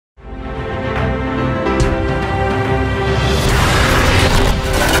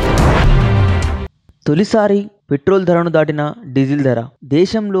తొలిసారి పెట్రోల్ ధరను దాటిన డీజిల్ ధర.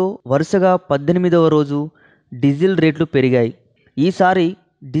 దేశంలో వరుసగా 18వ రోజు డీజిల్ రేట్లు పెరిగాయి. ఈసారి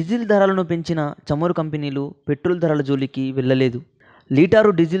డీజిల్ ధరలను పెంచిన చమురు కంపెనీలు పెట్రోల్ ధరల జోలికి వెళ్ళలేదు.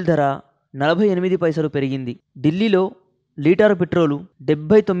 లీటరు డీజిల్ ధర 48 పైసలు పెరిగింది. ఢిల్లీలో లీటరు పెట్రోలు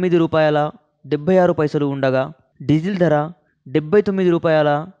 79 రూపాయల 76 పైసలు ఉండగా డీజిల్ ధర 79 రూపాయల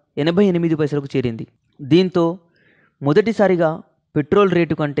 88 పైసలకు చేరింది. దీంతో మొదటిసారిగా పెట్రోల్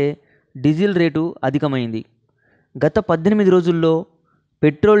రేటు కంటే డీజిల్ రేటు అధికమైంది. గత 18 రోజుల్లో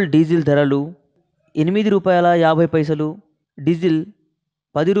పెట్రోల్ డీజిల్ ధరలు 8 రూపాయల 50 పైసలు, డీజిల్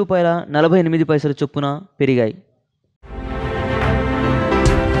 10 రూపాయల 48 పైసలు చొప్పున పెరిగాయి.